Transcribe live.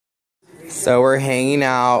So we're hanging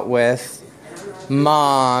out with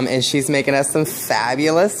Mom, and she's making us some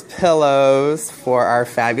fabulous pillows for our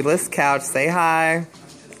fabulous couch. Say hi.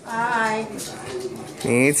 Hi.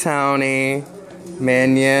 Me, Tony,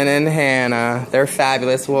 Minion, and Hannah. They're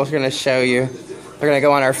fabulous. We're going to show you. They're going to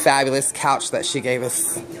go on our fabulous couch that she gave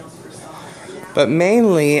us. But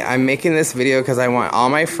mainly, I'm making this video because I want all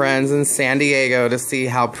my friends in San Diego to see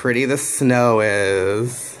how pretty the snow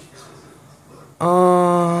is.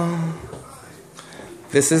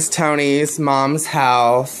 This is Tony's mom's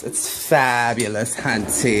house. It's fabulous,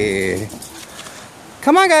 hunty.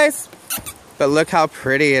 Come on, guys. But look how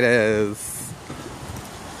pretty it is.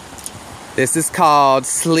 This is called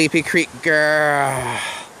Sleepy Creek, girl.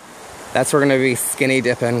 That's where we're gonna be skinny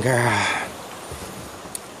dipping, girl.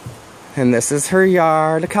 And this is her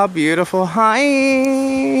yard. Look how beautiful.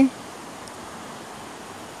 Hi.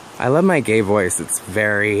 I love my gay voice. It's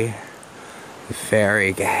very,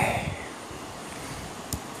 very gay.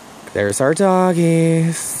 There's our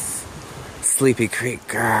doggies. Sleepy Creek,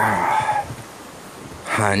 girl.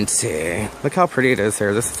 Hunty. Look how pretty it is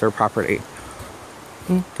here. This is her property.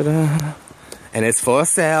 And it's for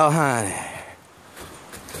sale, honey.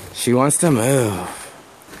 She wants to move.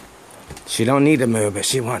 She don't need to move, but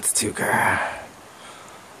she wants to, girl.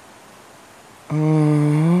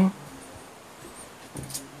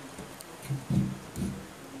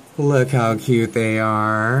 Look how cute they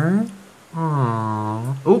are.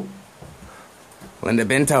 Aww. Oop. Linda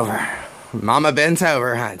bent over. Mama bent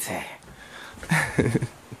over, hunty.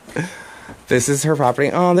 This is her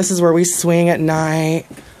property. Oh, this is where we swing at night.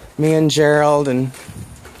 Me and Gerald and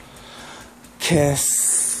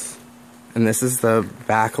kiss. And this is the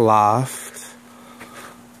back loft.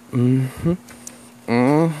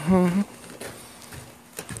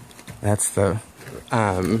 That's the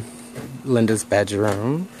Linda's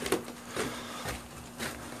bedroom.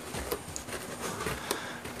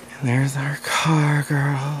 And there's our car,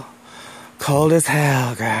 girl. Cold as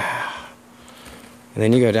hell, girl. And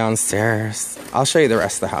then you go downstairs. I'll show you the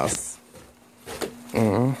rest of the house.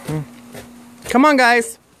 Come on,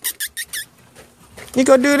 guys. You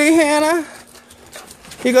go duty, Hannah.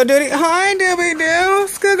 You go duty. Hi, Doobie Doo.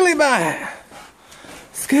 Scoogly bye.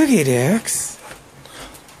 Scoogy Dicks.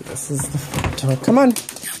 This is the front door. Come on.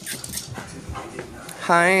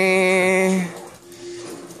 Hi.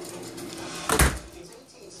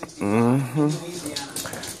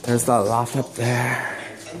 There's the loft up there.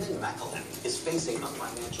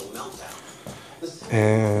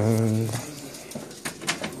 And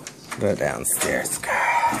the downstairs, girl.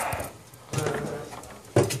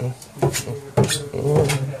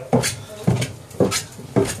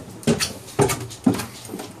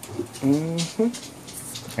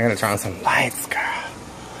 I gotta turn on some lights, girl.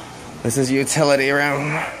 This is utility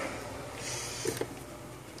room.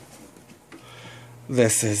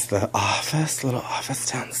 This is the office, little office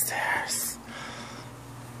downstairs.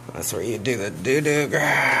 That's where you do the doo-doo,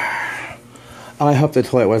 girl. Oh, I hope the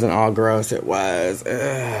toilet wasn't all gross. It was.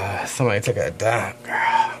 Ugh, somebody took a dump,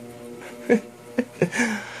 girl.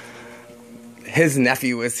 His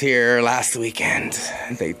nephew was here last weekend.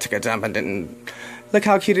 They took a dump and didn't... Look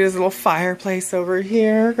how cute it is, a little fireplace over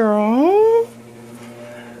here, girl.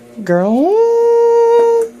 Girl.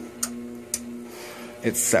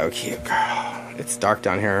 It's so cute, girl. It's dark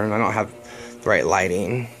down here and I don't have the right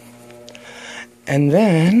lighting. And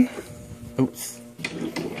then, oops,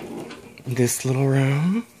 this little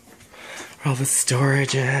room where all the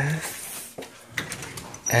storage is.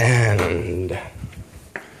 And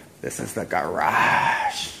this is the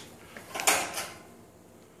garage.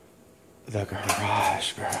 The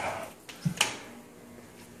garage, girl.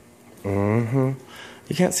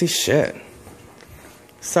 You can't see shit.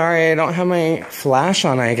 Sorry, I don't have my flash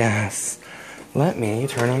on, I guess. Let me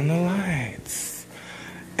turn on the lights.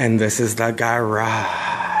 And this is the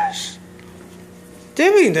garage.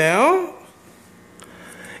 Dibby-doo.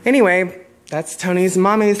 Anyway, that's Tony's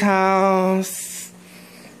mommy's house.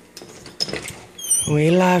 We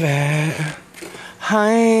love it.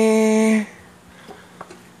 Hi.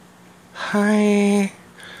 Hi.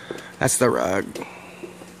 That's the rug.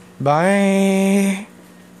 Bye.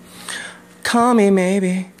 Call me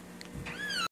maybe.